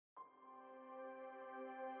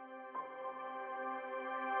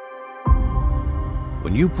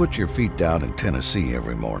When you put your feet down in Tennessee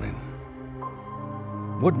every morning,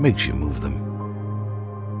 what makes you move them?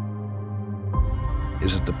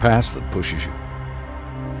 Is it the past that pushes you?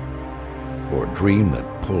 Or a dream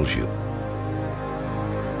that pulls you?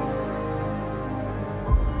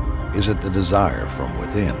 Is it the desire from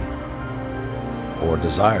within? Or a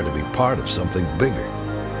desire to be part of something bigger?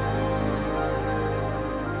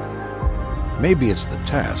 Maybe it's the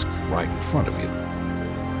task right in front of you,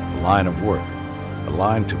 a line of work, a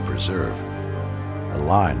line to preserve, a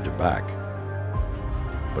line to back.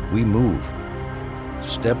 But we move,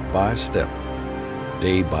 step by step,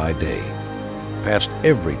 day by day, past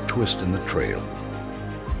every twist in the trail,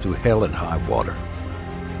 through hell and high water,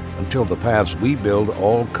 until the paths we build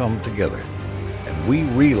all come together, and we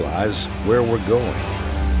realize where we're going.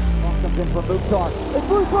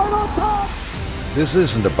 This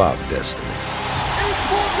isn't about destiny.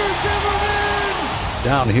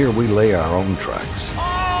 Down here we lay our own tracks.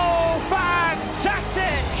 Oh,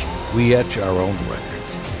 fantastic! We etch our own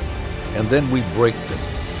records, and then we break them.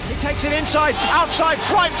 He takes it inside, outside,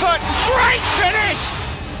 right foot, great finish!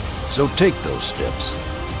 So take those steps.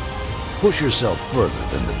 Push yourself further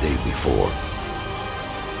than the day before.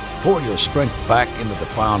 Pour your strength back into the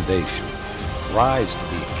foundation. Rise to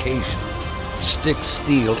the occasion. Stick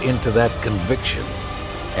steel into that conviction,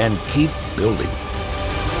 and keep building.